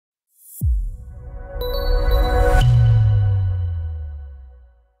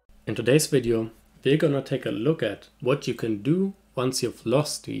In today's video, we're gonna take a look at what you can do once you've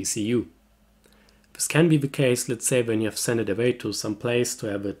lost the ECU. This can be the case, let's say, when you have sent it away to some place to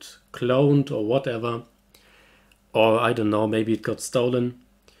have it cloned or whatever, or I don't know, maybe it got stolen.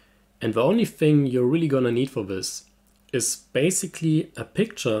 And the only thing you're really gonna need for this is basically a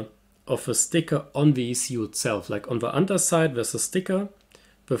picture of a sticker on the ECU itself. Like on the underside, there's a sticker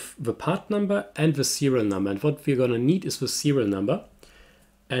with the part number and the serial number. And what we're gonna need is the serial number.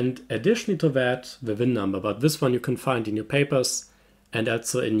 And additionally to that, the VIN number, but this one you can find in your papers and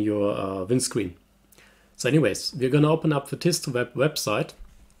also in your windscreen. So anyways, we're going to open up the T8Suite website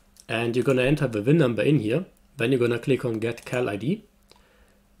and you're going to enter the VIN number in here. Then you're going to click on Get Cal ID.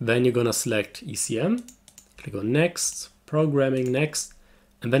 Then you're going to select ECM, click on Next, Programming, Next,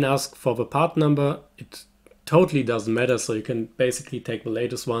 and then ask for the part number. It totally doesn't matter, so you can basically take the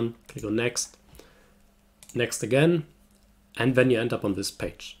latest one, click on Next, Next again, and then you end up on this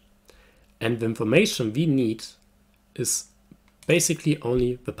page. And the information we need is basically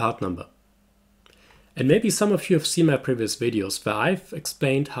only the part number. And maybe some of you have seen my previous videos where I've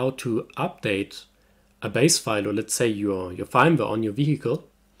explained how to update a base file, or let's say your firmware on your vehicle.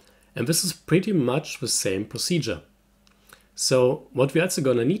 And this is pretty much the same procedure. So what we're also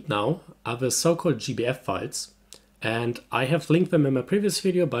gonna need now are the so-called GBF files. And I have linked them in my previous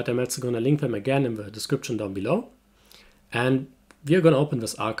video, but I'm also gonna link them again in the description down below. And we're going to open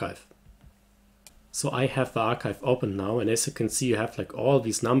this archive. So I have the archive open now, and as you can see, you have like all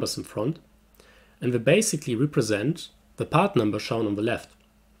these numbers in front, and they basically represent the part number shown on the left.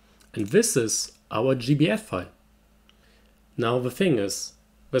 And this is our GBF file. Now the thing is,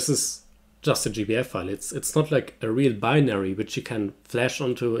 this is just a GBF file. It's not like a real binary which you can flash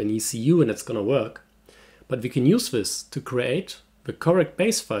onto an ECU and it's going to work. But we can use this to create the correct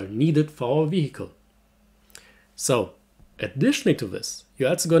base file needed for our vehicle. So additionally to this, you're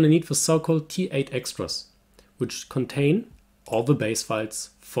also going to need the so-called T8 Extras, which contain all the base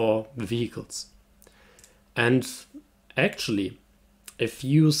files for the vehicles. And actually, if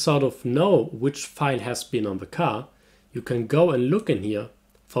you sort of know which file has been on the car, you can go and look in here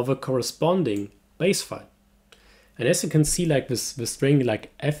for the corresponding base file. And as you can see, like this, the string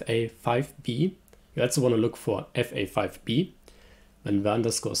like FA5B, you also want to look for FA5B, then the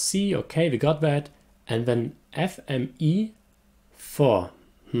underscore C, okay, we got that. And then FME4,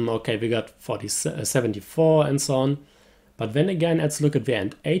 okay, we got 74 and so on. But then again, let's look at the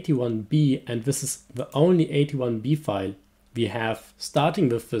end, 81B, and this is the only 81B file we have starting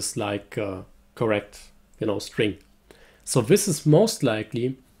with this like correct, string. So this is most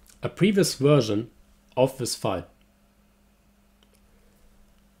likely a previous version of this file.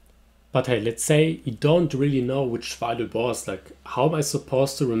 But hey, let's say you don't really know which file it was, like how am I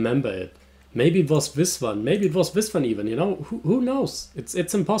supposed to remember it? Maybe it was this one, maybe it was this one even, who knows?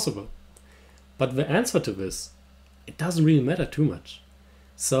 It's impossible. But the answer to this, it doesn't really matter too much.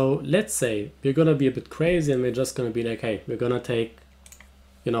 So let's say we're gonna be a bit crazy and we're just gonna be like, hey, we're gonna take,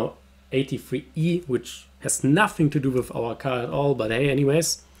 83E, which has nothing to do with our car at all, but hey,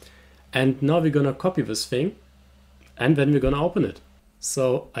 anyways. And now we're gonna copy this thing and then we're gonna open it.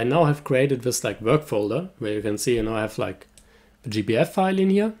 So I now have created this like work folder where you can see, I have like the GBF file in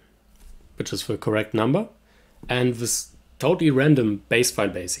here, which is the correct number, and this totally random base file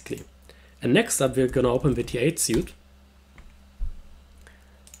basically. And next up, we're going to open the T8 suite.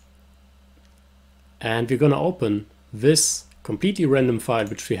 And we're going to open this completely random file,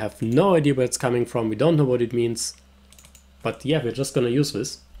 which we have no idea where it's coming from. We don't know what it means. But yeah, we're just going to use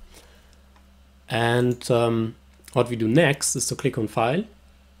this. And what we do next is to click on File,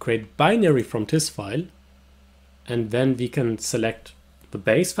 create binary from this file, and then we can select the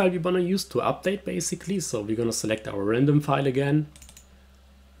base file we want to use to update basically. So we're going to select our random file again.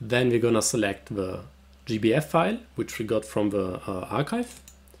 Then we're going to select the GBF file, which we got from the archive.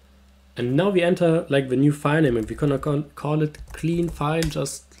 And now we enter like the new file name and we're going to call it clean file,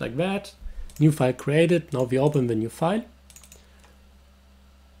 just like that. New file created. Now we open the new file.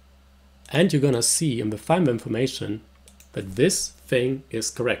 And you're going to see in the firmware information that this thing is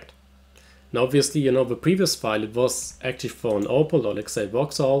correct. Now, obviously, the previous file, it was actually for an Opel or let's say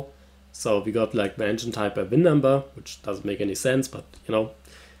Vauxhall. So we got like the engine type by VIN number, which doesn't make any sense, but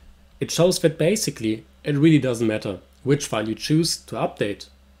it shows that basically it really doesn't matter which file you choose to update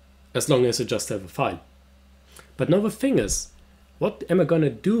as long as you just have a file. But now the thing is, what am I going to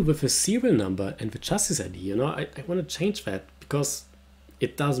do with the serial number and the chassis ID? I want to change that because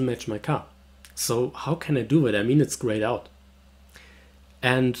it doesn't match my car. So how can I do it? I mean, it's grayed out.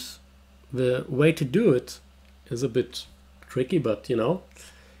 And the way to do it is a bit tricky, but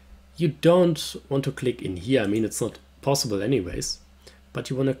you don't want to click in here. I mean, it's not possible anyways. but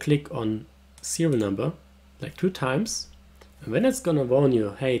you want to click on serial number like 2 times. And then it's gonna warn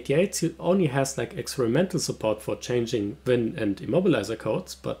you, hey, T8 only has like experimental support for changing Win and immobilizer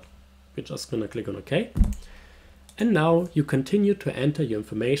codes, but we're just gonna click on OK. And now you continue to enter your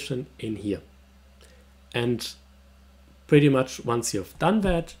information in here. And pretty much once you've done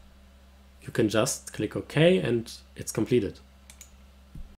that, you can just click OK and it's completed.